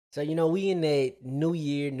So, we in that new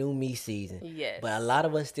year, new me season. Yes. But a lot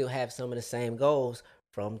of us still have some of the same goals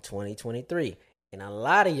from 2023. And a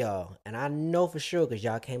lot of y'all, and I know for sure because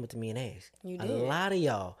y'all came up to me and asked, You a did. lot of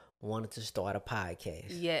y'all wanted to start a podcast.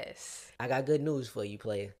 Yes. I got good news for you,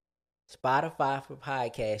 player. Spotify for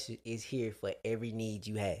podcasts is here for every need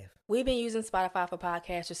you have. We've been using Spotify for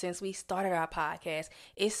podcasters since we started our podcast.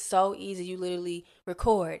 It's so easy. You literally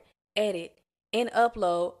record, edit, and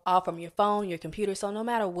upload all from your phone, your computer. So no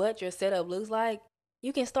matter what your setup looks like,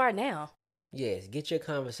 you can start now. Yes, get your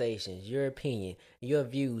conversations, your opinion, your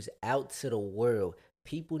views out to the world.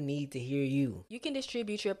 People need to hear you. You can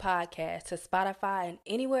distribute your podcast to Spotify and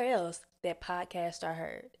anywhere else that podcasts are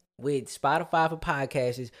heard. With Spotify for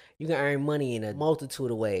podcasters, you can earn money in a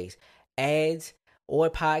multitude of ways. Ads or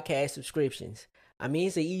podcast subscriptions. I mean,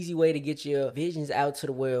 it's an easy way to get your visions out to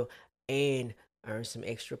the world and earn some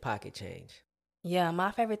extra pocket change. Yeah, my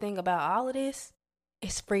favorite thing about all of this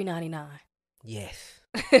is free 99. Yes.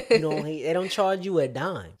 They don't charge you a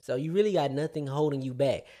dime. So you really got nothing holding you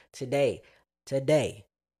back. Today,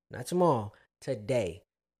 not tomorrow, today.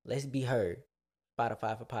 Let's be heard.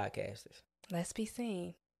 Spotify for podcasters. Let's be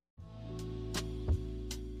seen.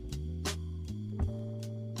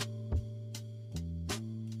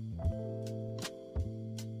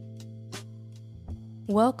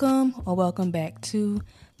 Welcome back to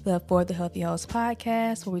the For the Healthy Host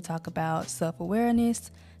podcast, where we talk about self-awareness,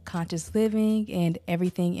 conscious living, and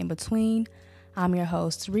everything in between. I'm your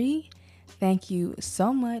host, Ree. Thank you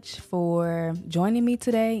so much for joining me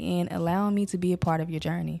today and allowing me to be a part of your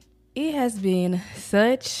journey. It has been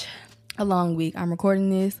such a long week. I'm recording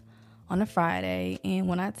this on a Friday, and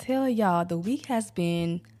when I tell y'all the week has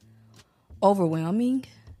been overwhelming,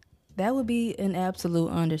 that would be an absolute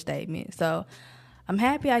understatement. So I'm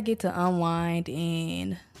happy I get to unwind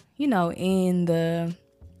and, end the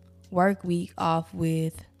work week off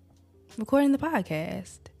with recording the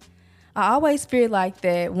podcast. I always feel like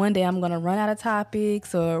that one day I'm going to run out of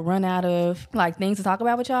topics or run out of things to talk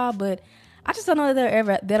about with y'all, but I just don't know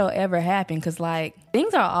that that'll ever happen because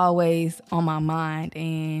things are always on my mind,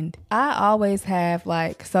 and I always have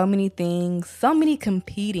so many things, so many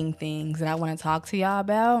competing things that I want to talk to y'all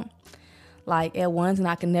about at once, and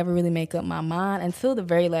I can never really make up my mind until the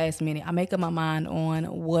very last minute. I make up my mind on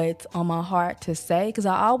what's on my heart to say because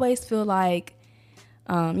I always feel I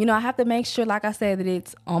have to make sure, like I said, that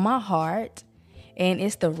it's on my heart and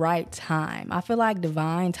it's the right time. I feel like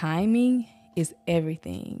divine timing is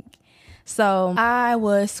everything. So I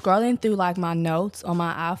was scrolling through my notes on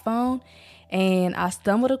my iPhone, and I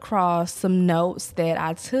stumbled across some notes that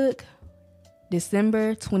I took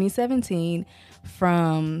December 2017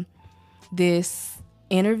 from this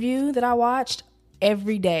interview that I watched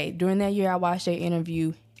every day. During that year, I watched an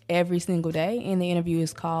interview every single day, and the interview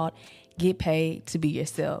is called Get Paid to Be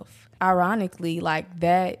Yourself. Ironically,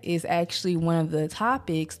 that is actually one of the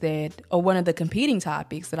topics one of the competing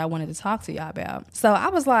topics that I wanted to talk to y'all about. So I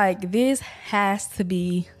was like, this has to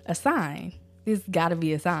be a sign. This got to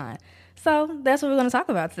be a sign. So that's what we're going to talk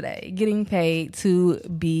about today, getting paid to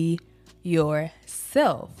be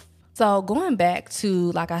yourself. So going back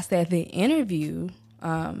to, like I said, the interview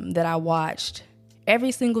that I watched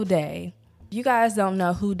every single day. You guys don't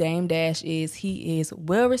know who Dame Dash is. He is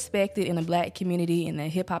well respected in the Black community, in the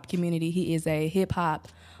hip hop community. He is a hip hop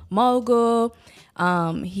mogul.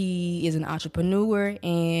 He is an entrepreneur,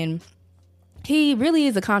 and he really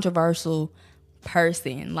is a controversial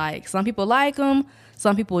person. Some people like him,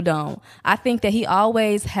 some people don't. I think that he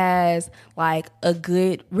always has a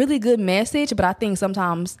really good message, but I think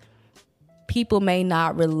sometimes people may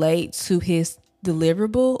not relate to his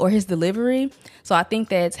deliverable or his delivery. So I think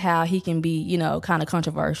that's how he can be, kind of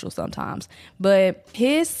controversial sometimes. But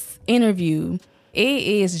his interview, it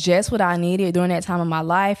is just what I needed during that time of my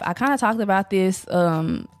life. I kind of talked about this,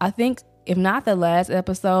 I think, if not the last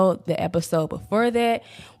episode, the episode before that,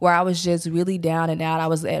 where I was just really down and out. I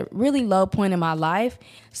was at a really low point in my life.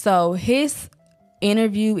 So his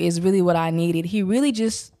interview is really what I needed. He really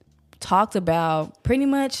just talked about pretty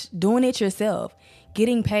much doing it yourself,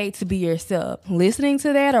 getting paid to be yourself. Listening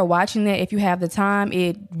to that or watching that, if you have the time,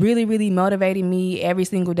 it really, really motivated me every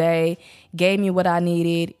single day, gave me what I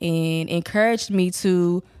needed, and encouraged me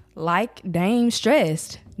to, like Dame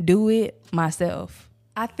stressed, do it myself.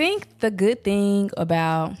 I think the good thing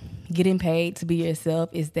about getting paid to be yourself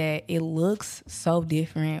is that it looks so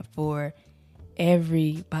different for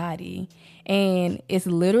everybody, and it's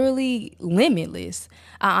literally limitless.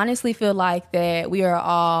 I honestly feel like that we are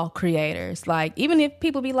all creators. Even if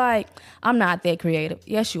people be like, I'm not that creative.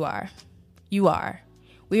 Yes, you are. You are.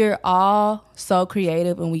 We are all so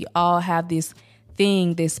creative, and we all have this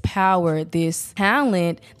thing, this power, this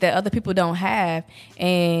talent that other people don't have.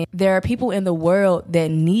 And there are people in the world that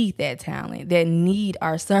need that talent, that need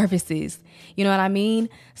our services. You know what I mean?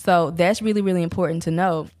 So that's really, really important to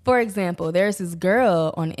know. For example, there's this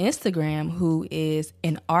girl on Instagram who is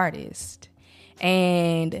an artist,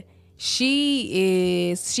 and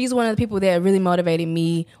she's one of the people that really motivated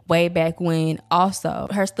me way back when. Also,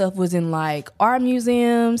 her stuff was in like art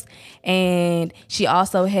museums, and she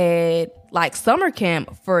also had like summer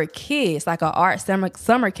camp for kids, like an art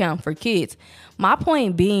summer camp for kids. My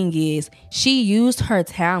point being is she used her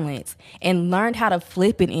talents and learned how to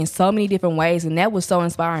flip it in so many different ways, and that was so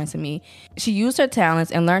inspiring to me. She used her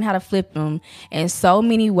talents and learned how to flip them in so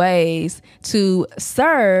many ways to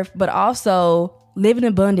serve, but also live an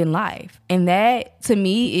abundant life. And that, to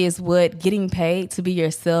me, is what getting paid to be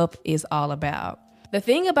yourself is all about. The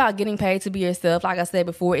thing about getting paid to be yourself, like I said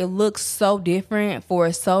before, it looks so different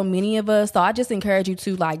for so many of us. So I just encourage you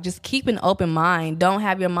to just keep an open mind. Don't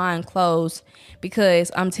have your mind closed, because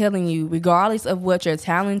I'm telling you, regardless of what your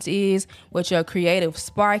talent is, what your creative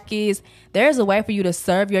spark is, there's a way for you to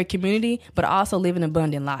serve your community, but also live an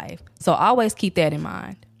abundant life. So always keep that in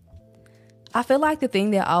mind. I feel like the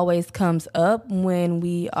thing that always comes up when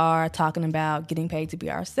we are talking about getting paid to be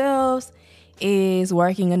ourselves is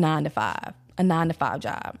working a 9-to-5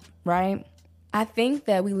 job, right? I think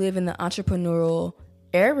that we live in the entrepreneurial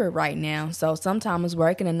era right now. So sometimes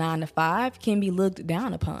working a 9-to-5 can be looked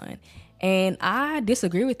down upon. And I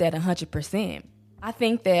disagree with that 100%. I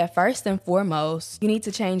think that first and foremost, you need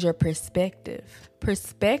to change your perspective.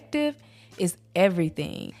 Perspective is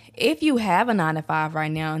everything. If you have a 9-to-5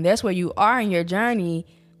 right now and that's where you are in your journey,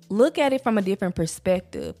 look at it from a different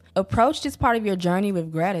perspective. Approach this part of your journey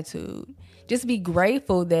with gratitude. Just be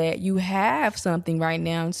grateful that you have something right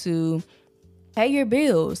now to pay your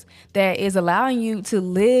bills, that is allowing you to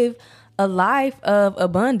live a life of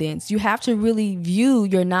abundance. You have to really view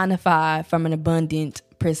your 9-to-5 from an abundant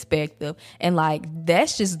perspective. And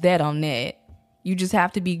that's just that on that. You just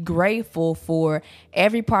have to be grateful for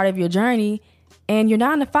every part of your journey, and your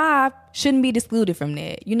 9-to-5 shouldn't be excluded from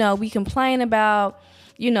that. We complain about,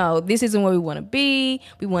 this isn't where we want to be.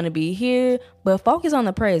 We want to be here, but focus on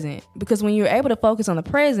the present, because when you're able to focus on the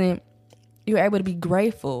present, you're able to be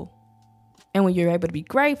grateful. And when you're able to be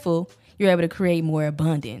grateful, you're able to create more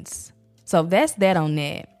abundance. So that's that on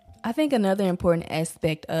that. I think another important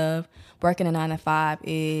aspect of working a 9-to-5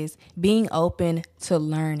 is being open to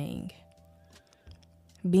learning.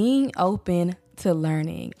 Being open to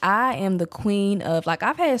learning. I am the queen of,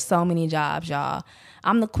 I've had so many jobs, y'all.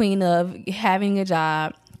 I'm the queen of having a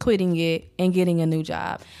job, quitting it, and getting a new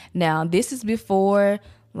job. Now, this is before,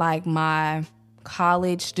 my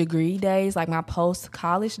college degree days, my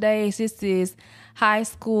post-college days. This is high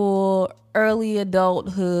school, early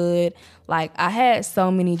adulthood. I had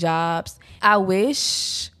so many jobs. I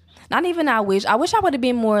wish I would have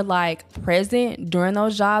been more, present during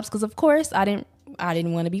those jobs, because, of course, I didn't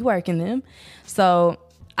want to be working them. So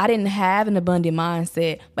I didn't have an abundant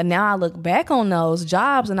mindset. But now I look back on those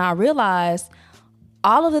jobs and I realize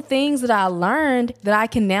all of the things that I learned that I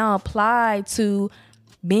can now apply to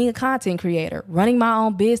being a content creator, running my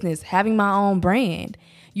own business, having my own brand.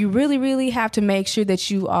 You really, really have to make sure that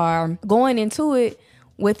you are going into it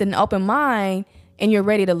with an open mind and you're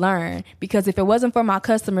ready to learn. Because if it wasn't for my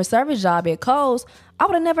customer service job at Kohl's, I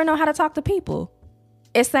would have never known how to talk to people.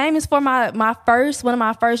 It's same as for one of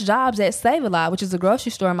my first jobs at Save-A-Lot, which is a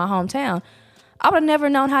grocery store in my hometown. I would have never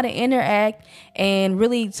known how to interact and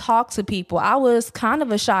really talk to people. I was kind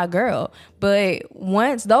of a shy girl, but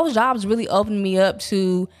once those jobs really opened me up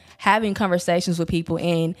to having conversations with people,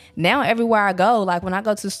 and now everywhere I go, when I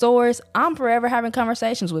go to stores, I'm forever having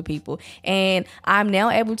conversations with people, and I'm now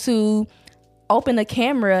able to open the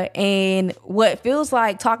camera and what feels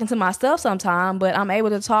like talking to myself sometimes, but I'm able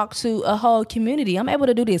to talk to a whole community. I'm able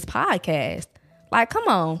to do this podcast. Come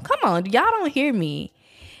on. Y'all don't hear me.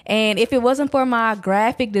 And if it wasn't for my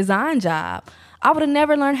graphic design job, I would have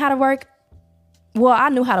never learned how to work. Well, I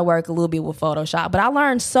knew how to work a little bit with Photoshop, but I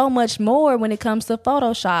learned so much more when it comes to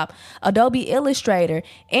Photoshop, Adobe Illustrator,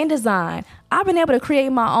 InDesign. I've been able to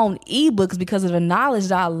create my own ebooks because of the knowledge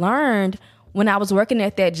that I learned when I was working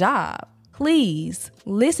at that job. Please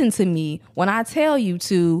listen to me when I tell you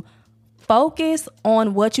to focus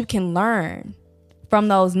on what you can learn from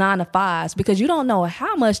those 9-to-5s, because you don't know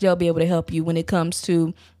how much they'll be able to help you when it comes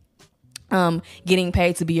to getting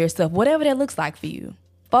paid to be yourself, whatever that looks like for you.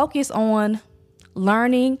 Focus on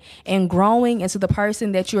learning and growing into the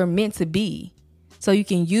person that you're meant to be, so you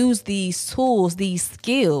can use these tools, these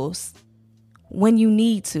skills when you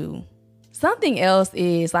need to. Something else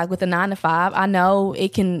is like with a 9 to 5, I know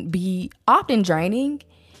it can be often draining.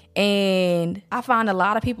 And I find a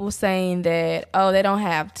lot of people saying that, oh, they don't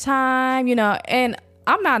have time, and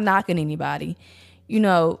I'm not knocking anybody.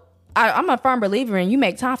 I'm a firm believer in you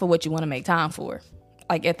make time for what you want to make time for.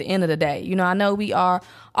 Like at the end of the day, I know we are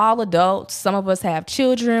all adults. Some of us have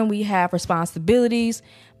children. We have responsibilities.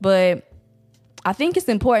 But I think it's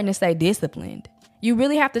important to stay disciplined. You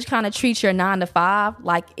really have to kind of treat your 9 to 5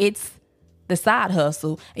 like it's the side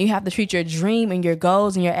hustle. And you have to treat your dream and your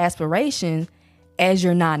goals and your aspirations as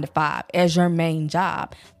your 9 to 5, as your main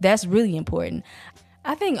job. That's really important.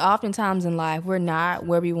 I think oftentimes in life, we're not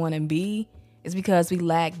where we want to be. It's because we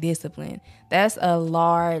lack discipline. That's a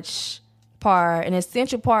large part, an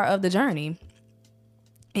essential part of the journey,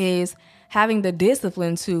 is having the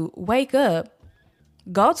discipline to wake up,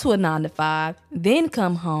 go to a 9 to 5, then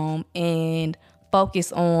come home and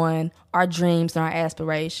focus on our dreams and our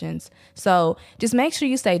aspirations. So just make sure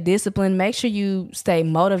you stay disciplined. Make sure you stay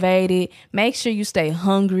motivated. Make sure you stay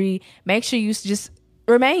hungry. Make sure you just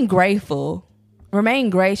remain grateful. Remain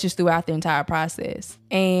gracious throughout the entire process.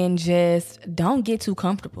 And just don't get too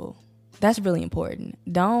comfortable. That's really important.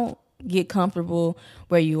 Don't get comfortable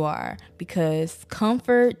where you are, because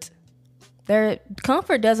comfort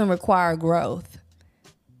doesn't require growth.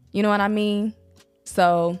 You know what I mean?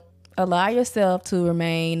 So allow yourself to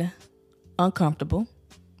remain uncomfortable,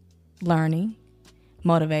 learning,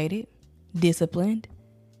 motivated, disciplined,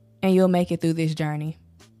 and you'll make it through this journey.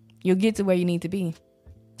 You'll get to where you need to be.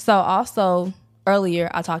 So also, earlier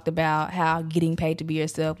I talked about how getting paid to be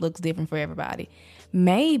yourself looks different for everybody.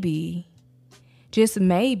 Maybe, just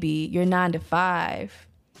maybe, your 9 to 5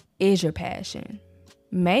 is your passion.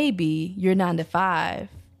 Maybe your 9 to 5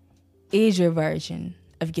 is your version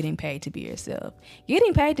of getting paid to be yourself.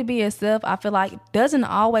 Getting paid to be yourself, I feel like, doesn't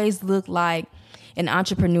always look like an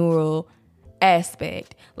entrepreneurial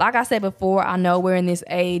aspect. Like I said before, I know we're in this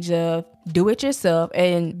age of do it yourself,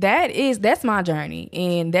 and that's my journey,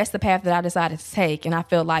 and that's the path that I decided to take, and I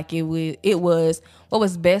felt like it was what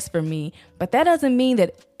was best for me. But that doesn't mean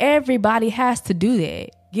that everybody has to do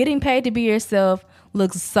that. Getting paid to be yourself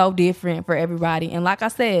looks so different for everybody. And like I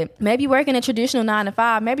said, maybe working a traditional 9 to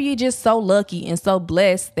 5, maybe you're just so lucky and so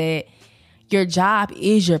blessed that your job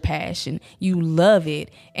is your passion. You love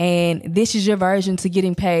it. And this is your version to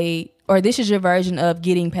getting paid, or this is your version of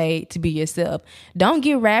getting paid to be yourself. Don't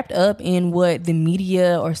get wrapped up in what the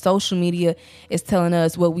media or social media is telling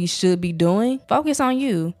us what we should be doing. Focus on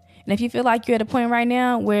you. And if you feel like you're at a point right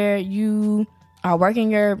now where you are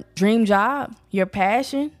working your dream job, your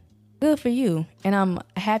passion, good for you. And I'm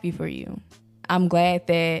happy for you. I'm glad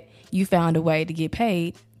that you found a way to get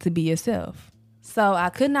paid to be yourself. So I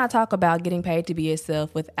could not talk about getting paid to be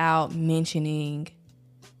yourself without mentioning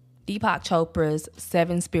Deepak Chopra's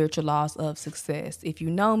 7 Spiritual Laws of Success. If you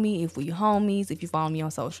know me, if we homies, if you follow me on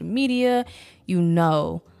social media, you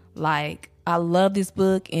know, like, I love this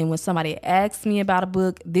book. And when somebody asks me about a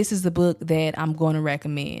book, this is the book that I'm going to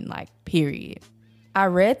recommend, like, period. I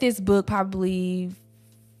read this book probably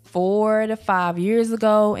 4 to 5 years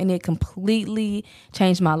ago, and it completely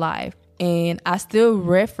changed my life. And I still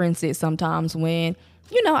reference it sometimes when,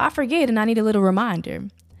 I forget and I need a little reminder.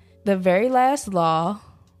 The very last law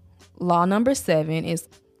number 7, is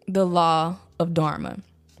the law of Dharma.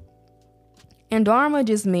 And Dharma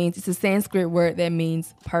just means, it's a Sanskrit word that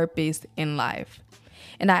means purpose in life.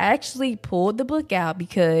 And I actually pulled the book out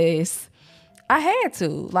because I had to.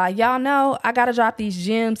 Like, y'all know, I got to drop these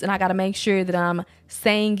gems, and I got to make sure that I'm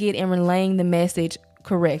saying it and relaying the message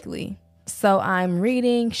correctly. So I'm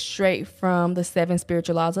reading straight from the 7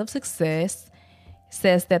 Spiritual Laws of Success. It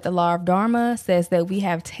says that the law of Dharma says that we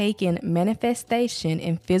have taken manifestation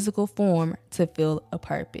in physical form to fill a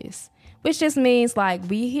purpose, which just means like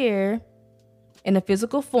we here in a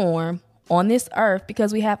physical form on this earth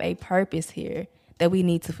because we have a purpose here that we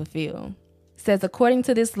need to fulfill. Says, according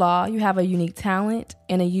to this law, you have a unique talent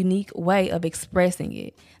and a unique way of expressing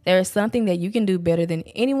it. There is something that you can do better than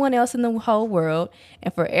anyone else in the whole world.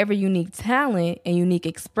 And for every unique talent and unique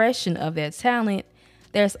expression of that talent,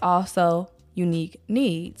 there's also unique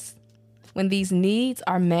needs. When these needs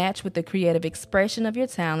are matched with the creative expression of your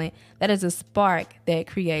talent, that is a spark that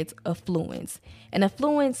creates affluence. And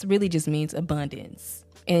affluence really just means abundance.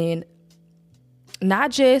 And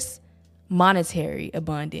not just monetary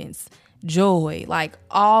abundance, joy, like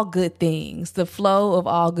all good things. The flow of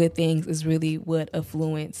all good things is really what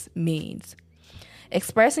affluence means.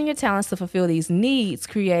 Expressing your talents to fulfill these needs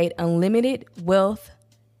create unlimited wealth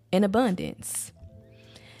and abundance.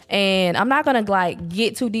 And I'm not going to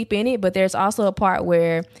get too deep in it, but there's also a part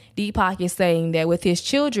where Deepak is saying that with his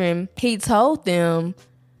children, he told them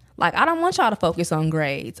Like, I don't want y'all to focus on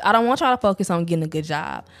grades. I don't want y'all to focus on getting a good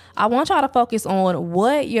job. I want y'all to focus on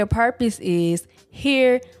what your purpose is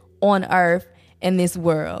here on earth in this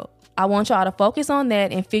world. I want y'all to focus on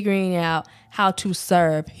that and figuring out how to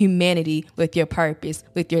serve humanity with your purpose,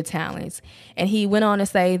 with your talents. And he went on to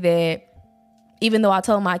say that even though I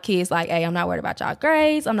told my kids, like, hey, I'm not worried about y'all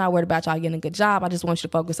grades, I'm not worried about y'all getting a good job, I just want you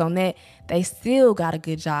to focus on that, they still got a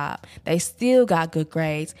good job. They still got good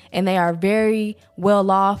grades. And they are very well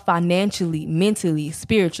off financially, mentally,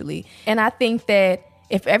 spiritually. And I think that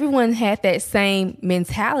if everyone had that same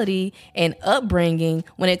mentality and upbringing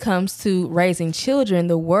when it comes to raising children,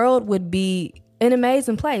 the world would be an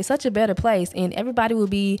amazing place, such a better place. And everybody would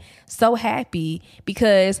be so happy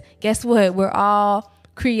because guess what? We're all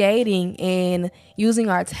creating and using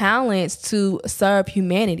our talents to serve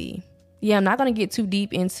humanity. Yeah, I'm not going to get too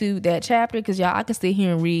deep into that chapter because y'all, I can sit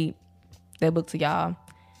here and read that book to y'all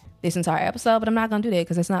this entire episode, but I'm not going to do that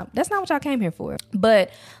because that's not what y'all came here for.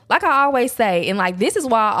 But like I always say, and like this is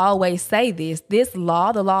why I always say this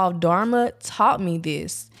law, the law of Dharma, taught me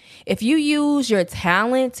this. If you use your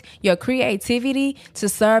talent, your creativity to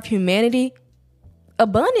serve humanity,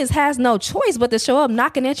 abundance has no choice but to show up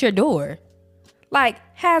knocking at your door. Like,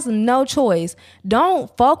 has no choice.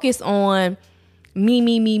 Don't focus on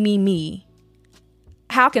me.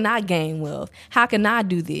 How can I gain wealth? How can I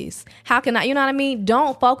do this? How can I, you know what I mean?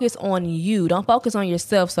 Don't focus on you. Don't focus on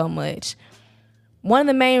yourself so much. One of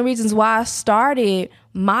the main reasons why I started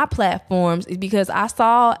my platforms is because I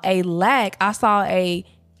saw a lack. I saw a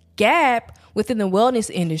gap within the wellness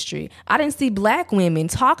industry. I didn't see Black women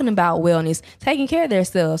talking about wellness, taking care of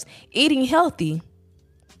themselves, eating healthy.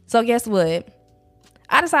 So guess what?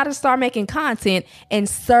 I decided to start making content and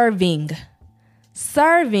serving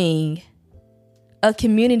a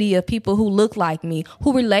community of people who look like me,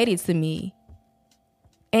 who related to me.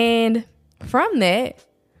 And from that,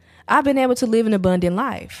 I've been able to live an abundant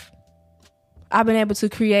life. I've been able to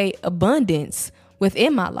create abundance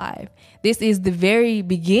within my life. This is the very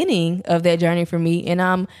beginning of that journey for me. And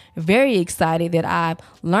I'm very excited that I've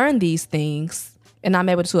learned these things and I'm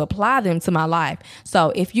able to apply them to my life.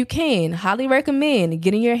 So if you can, highly recommend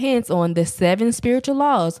getting your hands on the 7 Spiritual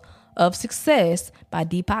Laws of Success by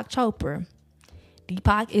Deepak Chopra.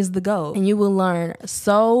 Deepak is the GOAT, and you will learn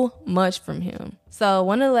so much from him. So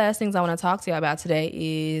one of the last things I want to talk to you about today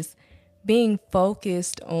is being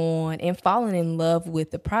focused on and falling in love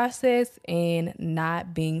with the process and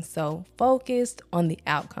not being so focused on the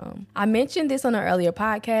outcome. I mentioned this on an earlier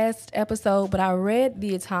podcast episode, but I read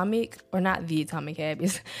Atomic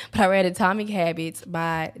Habits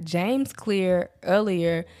by James Clear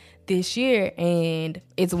earlier this year. And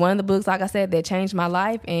it's one of the books, like I said, that changed my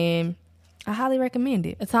life, and I highly recommend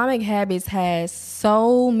it. Atomic Habits has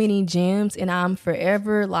so many gems, and I'm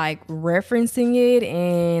forever like referencing it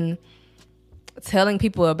and telling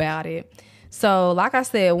people about it. So like I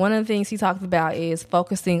said, one of the things he talked about is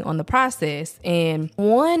focusing on the process. And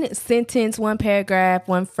one sentence, one paragraph,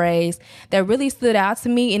 one phrase that really stood out to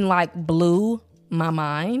me and like blew my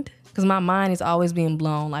mind, because my mind is always being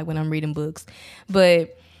blown like when I'm reading books.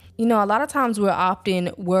 But you know, a lot of times we're often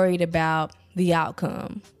worried about the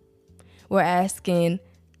outcome. We're asking,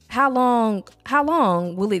 how long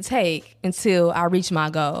will it take until I reach my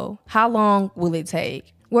goal? How long will it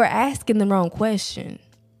take? We're asking the wrong question.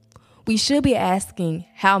 We should be asking,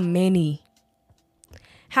 how many?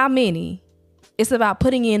 How many? It's about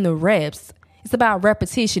putting in the reps. It's about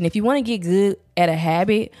repetition. If you want to get good at a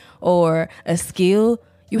habit or a skill,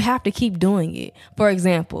 you have to keep doing it. For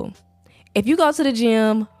example, if you go to the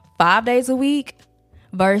gym 5 days a week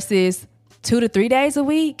versus 2 to 3 days a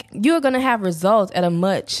week, you're going to have results at a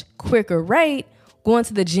much quicker rate going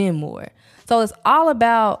to the gym more. So it's all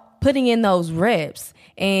about putting in those reps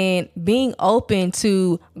and being open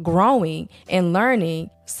to growing and learning.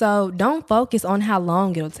 So don't focus on how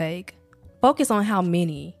long it'll take. Focus on how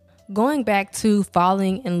many. Going back to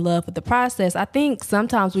falling in love with the process, I think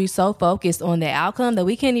sometimes we're so focused on the outcome that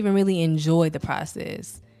we can't even really enjoy the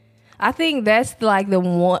process. I think that's like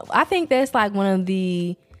one of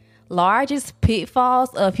the largest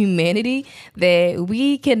pitfalls of humanity, that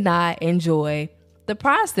we cannot enjoy the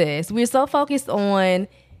process. We're so focused on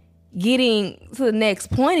getting to the next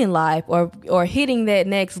point in life or hitting that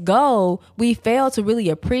next goal, we fail to really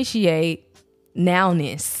appreciate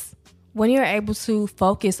nowness. When you're able to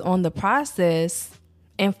focus on the process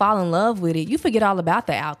and fall in love with it, you forget all about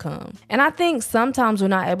the outcome. And I think sometimes we're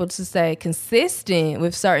not able to stay consistent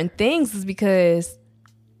with certain things is because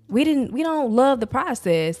we don't love the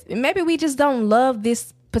process. And maybe we just don't love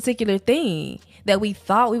this particular thing that we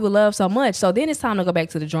thought we would love so much. So then it's time to go back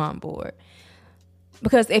to the drawing board.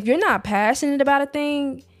 Because if you're not passionate about a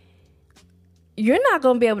thing, you're not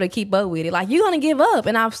going to be able to keep up with it. Like, you're going to give up.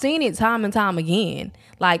 And I've seen it time and time again.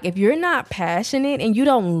 Like, if you're not passionate and you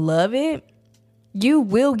don't love it, you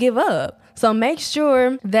will give up. So make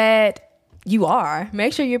sure that you are.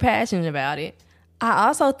 Make sure you're passionate about it. I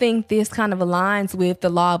also think this kind of aligns with the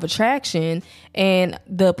law of attraction, and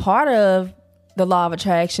the part of the law of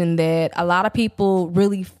attraction that a lot of people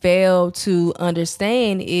really fail to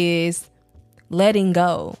understand is letting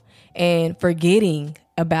go and forgetting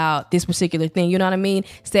about this particular thing. You know what I mean?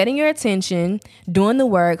 Setting your attention, doing the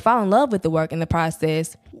work, fall in love with the work in the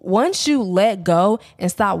process. Once you let go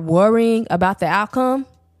and stop worrying about the outcome,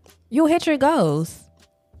 you'll hit your goals.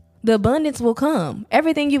 The abundance will come.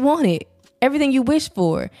 Everything you wanted, everything you wished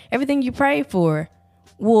for, everything you prayed for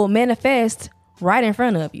will manifest right in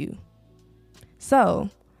front of you. So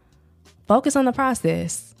focus on the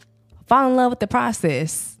process, fall in love with the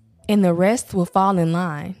process, and the rest will fall in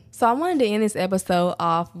line. So I wanted to end this episode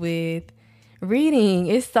off with reading.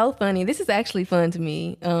 It's so funny. This is actually fun to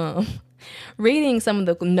me. Reading some of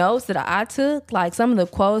the notes that I took, like some of the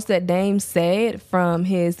quotes that Dame said from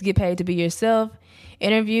his Get Paid to Be Yourself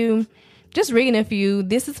interview. Just reading a few.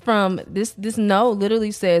 This is from this note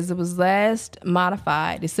literally says it was last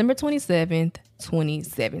modified December 27th,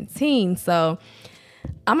 2017. So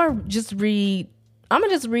I'm gonna just read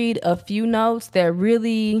a few notes that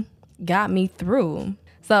really got me through.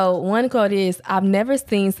 So one quote is, I've never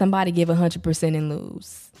seen somebody give 100% and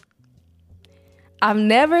lose. I've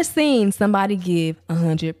never seen somebody give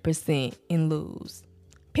 100% and lose.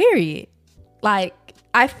 Period. Like,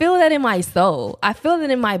 I feel that in my soul. I feel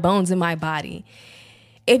that in my bones, in my body.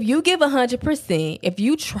 If you give 100%, if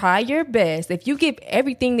you try your best, if you give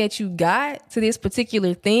everything that you got to this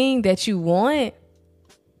particular thing that you want,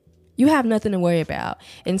 you have nothing to worry about.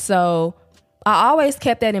 And so I always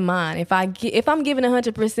kept that in mind. If I'm giving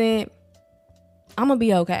 100%, I'm gonna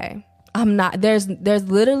be okay. I'm not. There's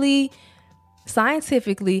literally,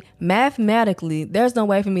 scientifically, mathematically, there's no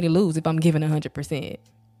way for me to lose if I'm giving 100%.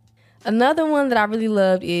 Another one that I really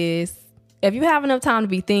loved is, if you have enough time to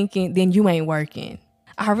be thinking, then you ain't working.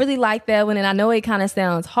 I really like that one, and I know it kind of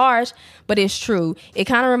sounds harsh, but it's true. It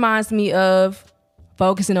kind of reminds me of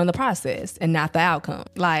focusing on the process and not the outcome.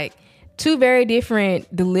 Like, two very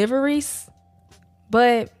different deliveries,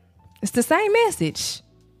 but it's the same message.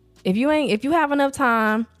 If you have enough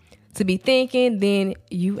time to be thinking, then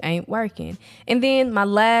you ain't working. And then my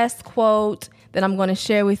last quote that I'm going to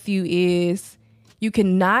share with you is, you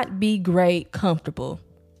cannot be great comfortable,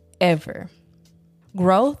 ever.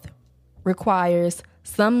 Growth requires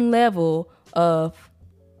some level of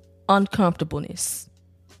uncomfortableness,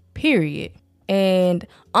 period. And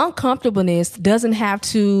uncomfortableness doesn't have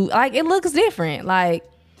to, like, it looks different. Like,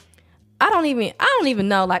 I don't even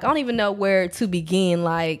know. Like, I don't even know where to begin.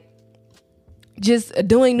 Like, just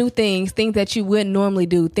doing new things that you wouldn't normally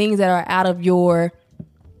do, things that are out of your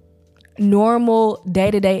normal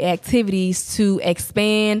day-to-day activities to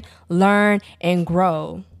expand, learn, and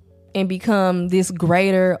grow and become this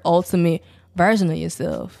greater ultimate version of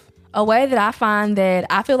yourself. A way that I find that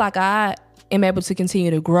I feel like I am able to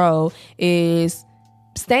continue to grow is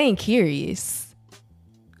staying curious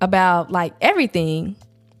about, like, everything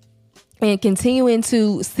and continuing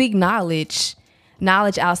to seek knowledge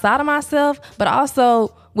outside of myself, but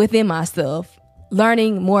also within myself,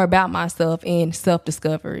 learning more about myself and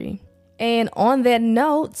self-discovery. And on that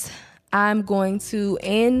note, I'm going to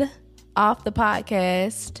end off the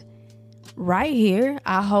podcast right here.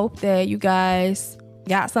 I hope that you guys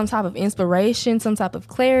got some type of inspiration, some type of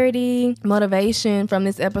clarity, motivation from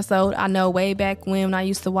this episode. I know way back when I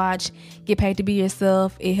used to watch Get Paid to Be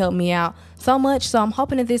Yourself, it helped me out so much. So I'm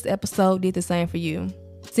hoping that this episode did the same for you.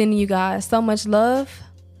 Sending you guys so much love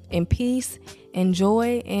and peace and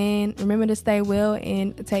joy. And remember to stay well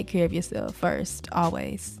and take care of yourself first,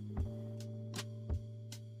 always.